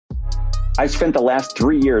I've spent the last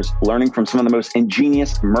 3 years learning from some of the most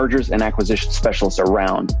ingenious mergers and acquisition specialists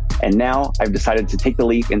around. And now I've decided to take the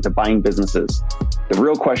leap into buying businesses. The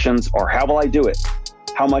real questions are, how will I do it?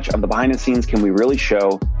 How much of the behind the scenes can we really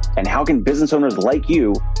show? And how can business owners like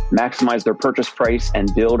you maximize their purchase price and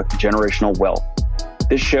build generational wealth?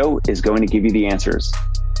 This show is going to give you the answers.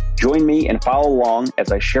 Join me and follow along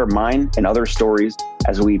as I share mine and other stories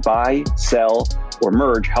as we buy, sell, or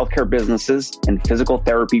merge healthcare businesses and physical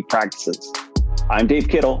therapy practices. I'm Dave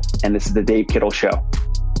Kittle, and this is The Dave Kittle Show.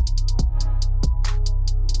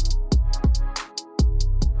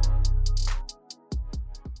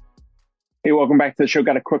 Hey, welcome back to the show.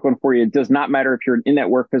 Got a quick one for you. It does not matter if you're an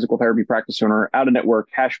in-network physical therapy practice owner, out-of-network,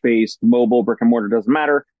 cash-based, mobile, brick and mortar, doesn't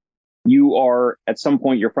matter. You are, at some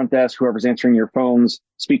point, your front desk, whoever's answering your phones,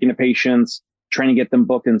 speaking to patients, trying to get them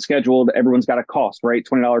booked and scheduled. Everyone's got a cost, right?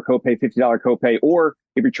 $20 copay, $50 copay, or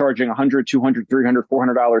if you're charging $100, $200, $300,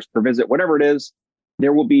 $400 per visit, whatever it is,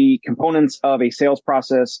 there will be components of a sales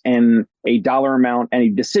process and a dollar amount and a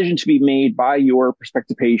decision to be made by your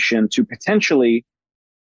prospective patient to potentially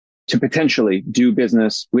do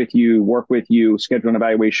business with you, work with you, schedule an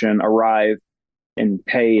evaluation, arrive and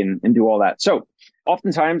pay and do all that. So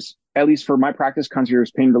oftentimes, at least for my practice,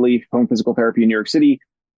 Concierge Pain Relief, Home Physical Therapy in New York City,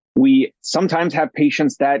 we sometimes have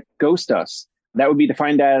patients that ghost us. That would be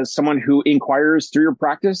defined as someone who inquires through your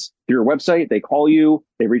practice, through your website. They call you,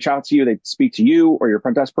 they reach out to you, they speak to you or your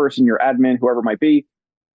front desk person, your admin, whoever it might be.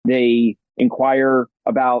 They inquire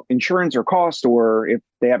about insurance or cost, or if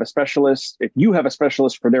they have a specialist, if you have a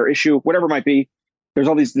specialist for their issue, whatever it might be. There's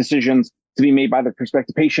all these decisions to be made by the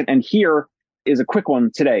prospective patient. And here is a quick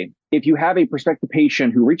one today. If you have a prospective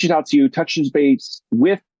patient who reaches out to you, touches base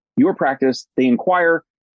with your practice, they inquire,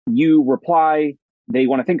 you reply, they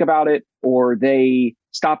want to think about it, or they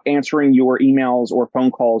stop answering your emails or phone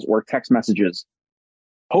calls or text messages.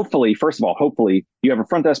 Hopefully, first of all, hopefully you have a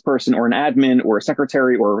front desk person or an admin or a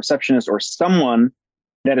secretary or a receptionist or someone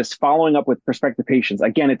that is following up with prospective patients.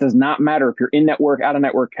 Again, it does not matter if you're in network, out of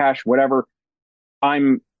network, cash, whatever.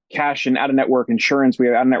 I'm cash and out of network insurance. We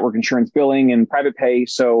have out of network insurance billing and private pay.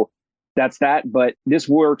 So that's that. But this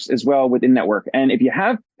works as well with in network. And if you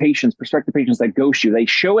have patients, prospective patients that ghost you, they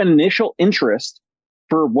show an initial interest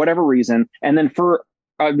for whatever reason. And then for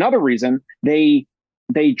another reason, they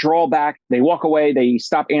draw back, they walk away, they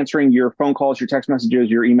stop answering your phone calls, your text messages,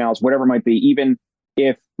 your emails, whatever it might be, even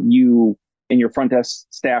if you and your front desk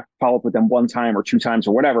staff follow up with them one time or two times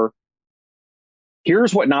or whatever.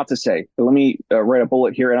 Here's what not to say. So let me write a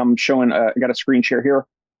bullet here, and I'm showing, I got a screen share here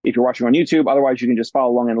if you're watching on YouTube. Otherwise, you can just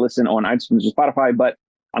follow along and listen on iTunes or Spotify, but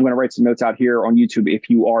I'm going to write some notes out here on YouTube if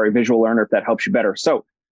you are a visual learner, if that helps you better. So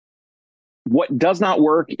what does not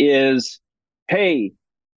work is, hey,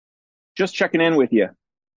 just checking in with you.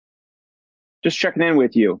 Just checking in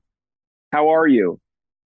with you. How are you?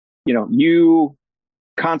 You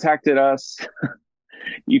contacted us.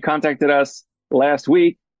 You contacted us last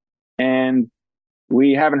week and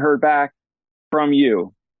we haven't heard back from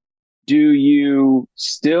you. Do you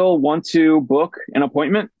still want to book an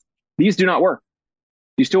appointment? These do not work.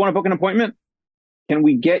 Do you still want to book an appointment? Can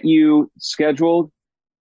we get you scheduled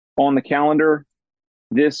on the calendar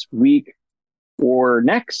this week or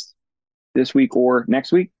next? This week or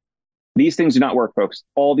next week? These things do not work, folks.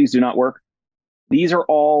 All these do not work. These are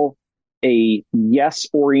all a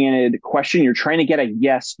yes-oriented question. You're trying to get a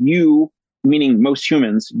yes. You, meaning most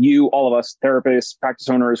humans, you, all of us, therapists, practice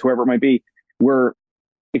owners, whoever it might be, we're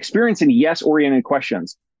experiencing yes-oriented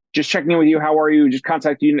questions. Just checking in with you. How are you? Just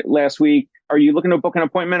contacted you last week. Are you looking to book an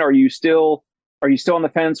appointment? Are you still on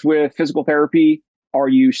the fence with physical therapy? Are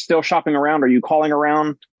you still shopping around? Are you calling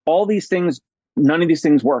around? All these things, none of these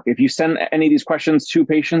things work. If you send any of these questions to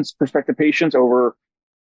patients, prospective patients, over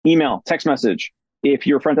email, text message, if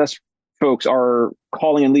your front desk folks are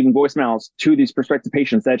calling and leaving voicemails to these prospective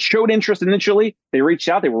patients that showed interest initially, they reached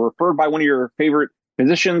out, they were referred by one of your favorite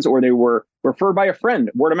physicians, or they were referred by a friend,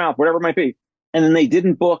 word of mouth, whatever it might be. And then they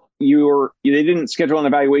didn't book they didn't schedule an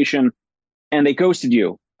evaluation and they ghosted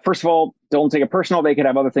you. First of all, don't take it personal. They could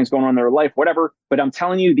have other things going on in their life, whatever. But I'm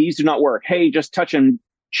telling you, these do not work. Hey, just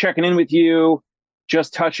checking in with you,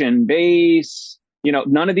 just touching base.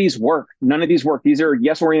 None of these work. None of these work. These are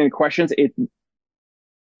yes-oriented questions.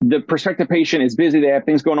 The prospective patient is busy. They have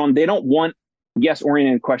things going on. They don't want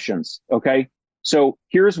yes-oriented questions. Okay. So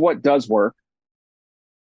here's what does work.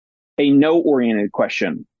 A no-oriented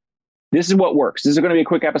question. This is what works. This is going to be a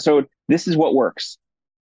quick episode. This is what works.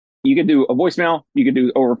 You could do a voicemail. You could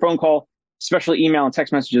do over a phone call, especially email and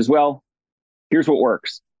text message as well. Here's what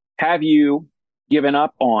works. Have you given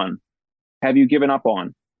up on? Have you given up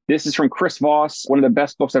on? This is from Chris Voss, one of the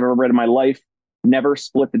best books I've ever read in my life. Never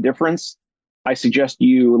Split the Difference. I suggest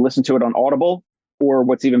you listen to it on Audible, or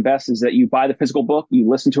what's even best is that you buy the physical book, you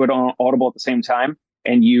listen to it on Audible at the same time,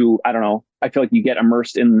 and I don't know, I feel like you get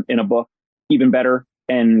immersed in a book even better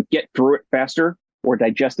and get through it faster or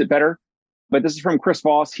digest it better. But this is from Chris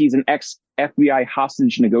Voss. He's an ex FBI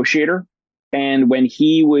hostage negotiator. And when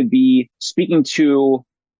he would be speaking to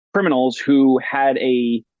criminals who had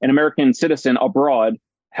an American citizen abroad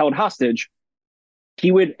held hostage,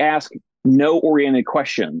 he would ask no-oriented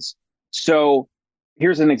questions. So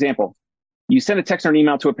here's an example. You send a text or an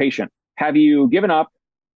email to a patient. Have you given up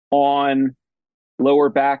on lower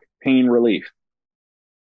back pain relief?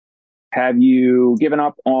 Have you given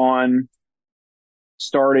up on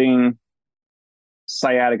starting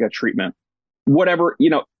sciatica treatment? Whatever,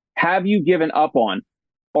 have you given up on?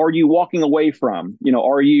 Are you walking away from?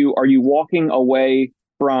 Are you walking away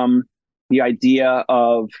from the idea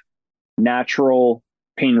of natural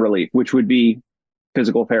pain relief, which would be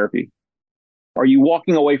physical therapy? Are you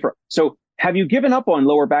walking away from? So have you given up on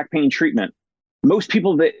lower back pain treatment? Most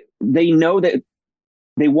people that they know that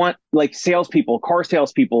they want, like salespeople, car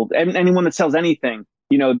salespeople, anyone that sells anything,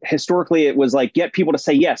 historically it was like, get people to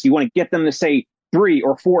say yes. You want to get them to say 3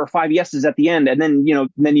 or 4 or 5 yeses at the end. And then,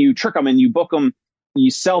 then you trick them and you book them,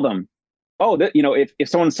 you sell them. Oh, if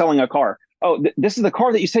someone's selling a car, this is the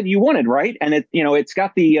car that you said you wanted, right? And it's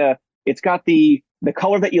got the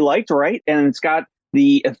color that you liked, right? And it's got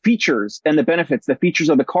the features and the benefits, the features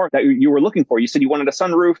of the car that you were looking for. You said you wanted a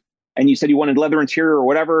sunroof and you said you wanted leather interior or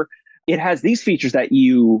whatever. It has these features that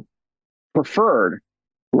you preferred,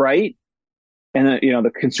 right? And then, the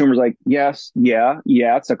consumer's like, yes, yeah,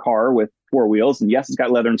 it's a car with 4 wheels. And yes, it's got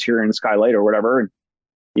leather interior and a skylight or whatever. And,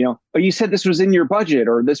 oh, you said this was in your budget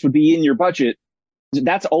or this would be in your budget.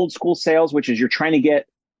 That's old school sales, which is they're trying to get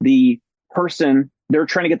the person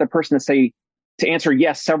to answer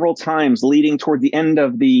yes several times, leading toward the end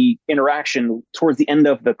of the interaction, towards the end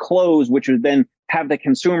of the close, which would then have the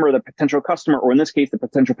consumer, the potential customer, or in this case, the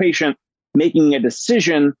potential patient, making a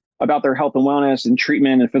decision about their health and wellness and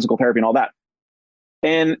treatment and physical therapy and all that.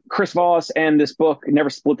 And Chris Voss and this book, Never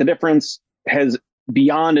Split the Difference, has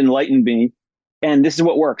beyond enlightened me. And this is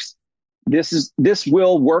what works. This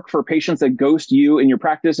will work for patients that ghost you in your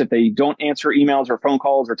practice if they don't answer emails or phone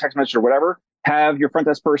calls or text messages or whatever. Have your front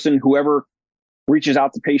desk person, whoever reaches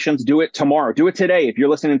out to patients, do it tomorrow. Do it today. If you're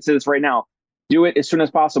listening to this right now, do it as soon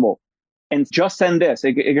as possible. And just send this.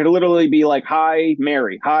 It could literally be like, hi,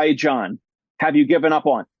 Mary. Hi, John. Have you given up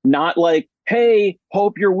on? Not like, hey,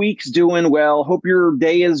 hope your week's doing well. Hope your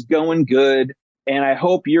day is going good. And I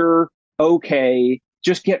hope you're okay.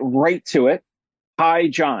 Just get right to it. Hi,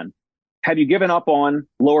 John. Have you given up on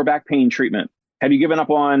lower back pain treatment? Have you given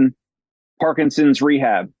up on Parkinson's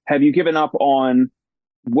rehab? Have you given up on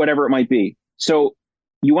whatever it might be? So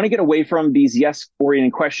you want to get away from these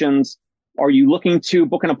yes-oriented questions. Are you looking to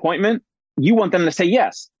book an appointment? You want them to say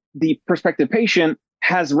yes. The prospective patient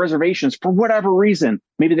has reservations for whatever reason.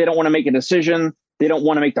 Maybe they don't want to make a decision. They don't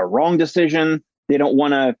want to make the wrong decision. They don't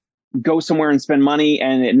want to go somewhere and spend money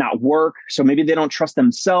and it not work. So maybe they don't trust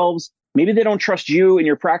themselves. Maybe they don't trust you in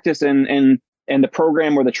your practice and the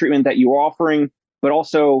program or the treatment that you're offering, but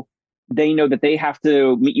also they know that they have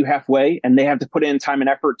to meet you halfway and they have to put in time and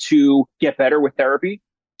effort to get better with therapy.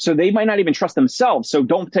 So they might not even trust themselves. So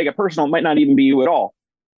don't take it personal. It might not even be you at all.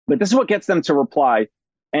 But this is what gets them to reply.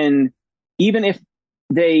 And even if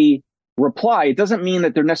they reply, it doesn't mean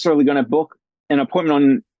that they're necessarily going to book an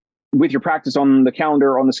appointment with your practice on the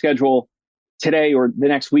calendar, on the schedule today or the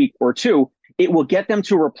next week or two. It will get them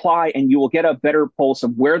to reply and you will get a better pulse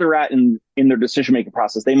of where they're at in their decision-making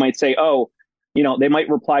process. They might say, they might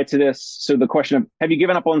reply to this. So the question of, have you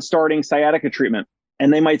given up on starting sciatica treatment?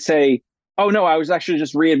 And they might say, oh, no, I was actually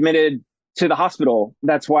just readmitted to the hospital.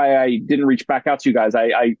 That's why I didn't reach back out to you guys.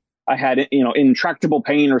 I had, intractable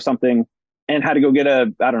pain or something and had to go get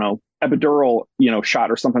epidural,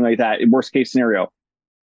 shot or something like that in worst case scenario.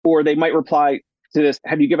 Or they might reply to this,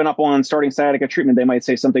 have you given up on starting sciatica treatment? They might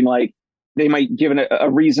say something like, they might give a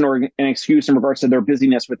reason or an excuse in regards to their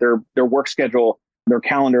busyness with their work schedule, their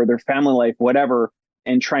calendar, their family life, whatever,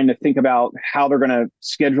 and trying to think about how they're going to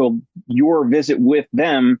schedule your visit with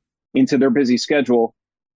them into their busy schedule.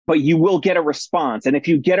 But you will get a response. And if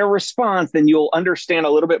you get a response, then you'll understand a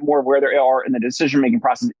little bit more of where they are in the decision-making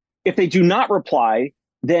process. If they do not reply,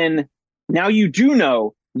 then now you do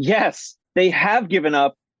know, yes, they have given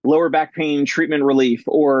up lower back pain treatment relief,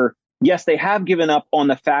 or yes, they have given up on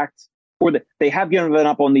the fact, or that they have given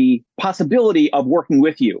up on the possibility of working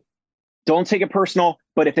with you. Don't take it personal,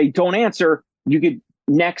 but if they don't answer, you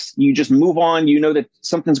just move on. You know that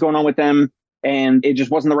something's going on with them and it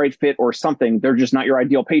just wasn't the right fit or something. They're just not your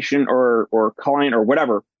ideal patient or client or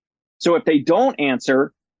whatever. So if they don't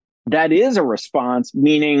answer, that is a response,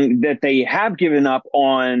 meaning that they have given up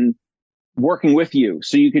on working with you.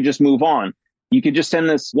 So you could just move on. You could just send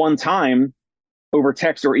this one time over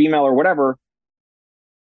text or email or whatever.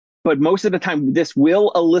 But most of the time, this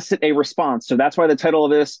will elicit a response. So that's why the title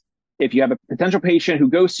of this, if you have a potential patient who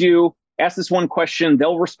ghosts you, ask this one question,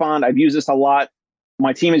 they'll respond. I've used this a lot.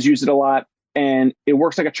 My team has used it a lot, and it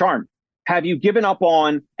works like a charm. Have you given up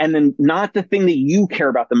on, and then not the thing that you care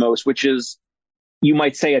about the most, which is, you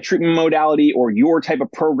might say, a treatment modality or your type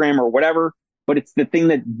of program or whatever, but it's the thing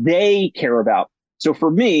that they care about. So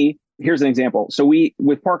for me, here's an example. So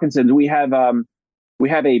with Parkinson's, we have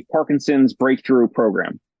a Parkinson's breakthrough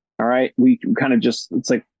program. All right. We kind of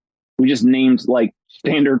we just named like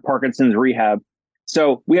standard Parkinson's rehab.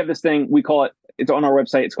 So we have this thing, we call it, it's on our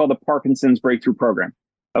website. It's called the Parkinson's Breakthrough Program.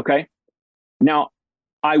 Okay. Now,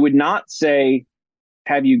 I would not say,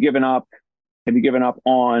 have you given up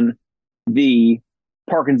on the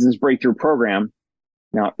Parkinson's Breakthrough Program?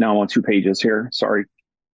 Now I'm on 2 pages here. Sorry.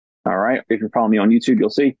 All right. If you're following me on YouTube,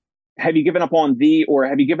 you'll see. Have you given up on or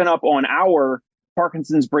have you given up on our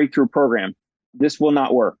Parkinson's Breakthrough Program? This will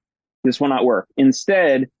not work.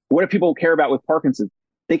 Instead, what do people care about with Parkinson's?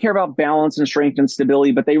 They care about balance and strength and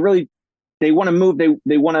stability, but they want to move.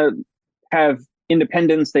 They want to have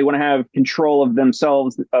independence. They want to have control of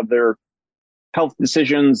themselves, of their health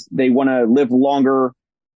decisions. They want to live longer.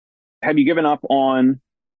 Have you given up on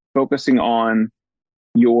focusing on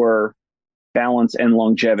your balance and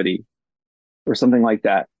longevity or something like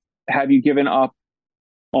that? Have you given up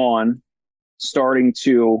on starting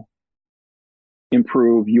to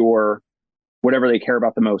improve your whatever they care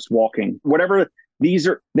about the most, walking, whatever these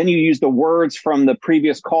are? Then you use the words from the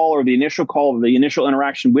previous call or the initial call, or the initial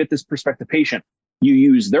interaction with this prospective patient. You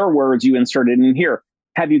use their words, you insert it in here.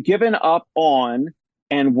 Have you given up on,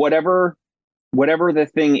 and whatever the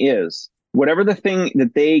thing is, whatever the thing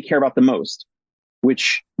that they care about the most,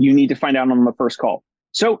 which you need to find out on the first call.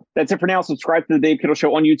 So that's it for now. Subscribe to the Dave Kittle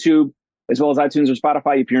Show on YouTube, as well as iTunes or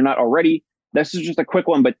Spotify if you're not already. This is just a quick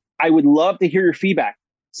one, but I would love to hear your feedback.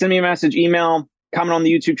 Send me a message, email, comment on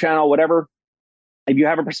the YouTube channel, whatever. If you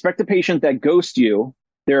have a prospective patient that ghosts you,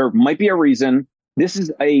 there might be a reason. This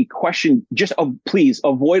is a question. Just please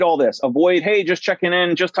avoid all this. Avoid, hey, just checking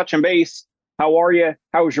in, just touching base. How are you?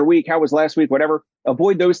 How was your week? How was last week? Whatever.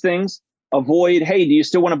 Avoid those things. Avoid, hey, do you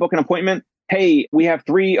still want to book an appointment? Hey, we have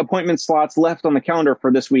 3 appointment slots left on the calendar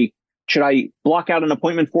for this week. Should I block out an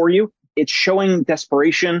appointment for you? It's showing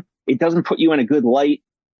desperation. It doesn't put you in a good light.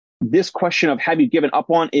 This question of have you given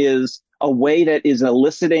up on is a way that is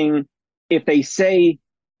eliciting, if they say,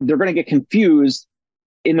 they're going to get confused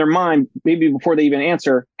in their mind, maybe before they even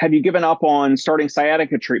answer, have you given up on starting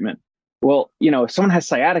sciatica treatment? Well, if someone has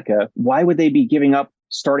sciatica, why would they be giving up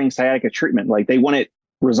starting sciatica treatment? Like, they want it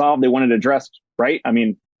resolved, they want it addressed, right? I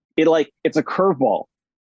mean, it's a curveball.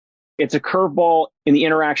 It's a curveball in the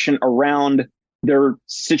interaction around their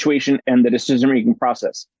situation and the decision-making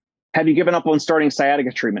process. Have you given up on starting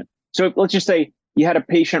sciatica treatment? So let's just say you had a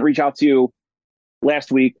patient reach out to you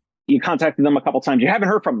last week. You contacted them a couple times. You haven't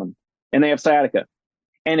heard from them, and they have sciatica.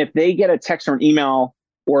 And if they get a text or an email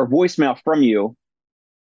or a voicemail from you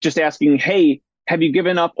just asking, hey, have you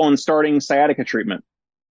given up on starting sciatica treatment?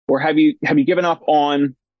 Or have you given up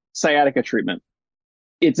on sciatica treatment?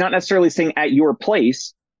 It's not necessarily saying at your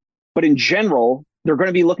place, but in general, they're going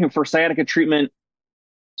to be looking for sciatica treatment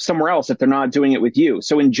somewhere else if they're not doing it with you.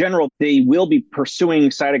 So in general, they will be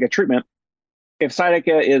pursuing sciatica treatment. If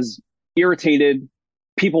sciatica is irritated,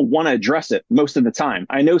 people want to address it most of the time.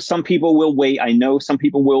 I know some people will wait. I know some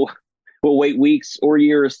people will wait weeks or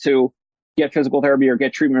years to get physical therapy or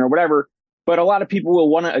get treatment or whatever, but a lot of people will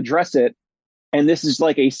want to address it. And this is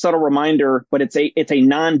like a subtle reminder, but it's a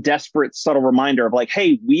non-desperate subtle reminder of like,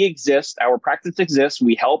 hey, we exist. Our practice exists.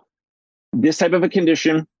 We help this type of a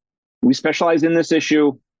condition. We specialize in this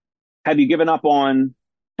issue. Have you given up on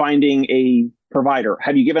finding a provider?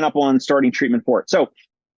 Have you given up on starting treatment for it? So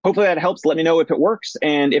hopefully that helps. Let me know if it works.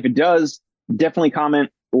 And if it does, definitely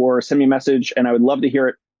comment or send me a message. And I would love to hear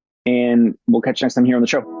it. And we'll catch you next time here on the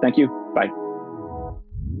show. Thank you. Bye.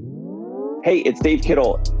 Hey, it's Dave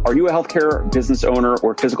Kittle. Are you a healthcare business owner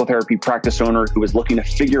or physical therapy practice owner who is looking to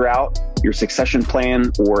figure out your succession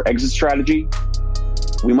plan or exit strategy?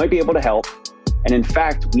 We might be able to help. And in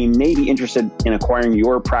fact, we may be interested in acquiring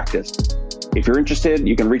your practice. If you're interested,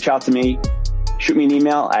 you can reach out to me. Shoot me an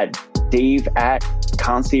email at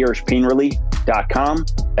dave@conciergepainrelief.com.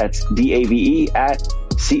 That's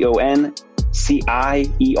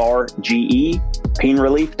DAVE@CONCIERGE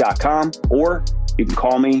painrelief.com. Or you can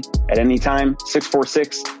call me at any time,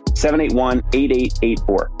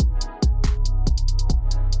 646-781-8884.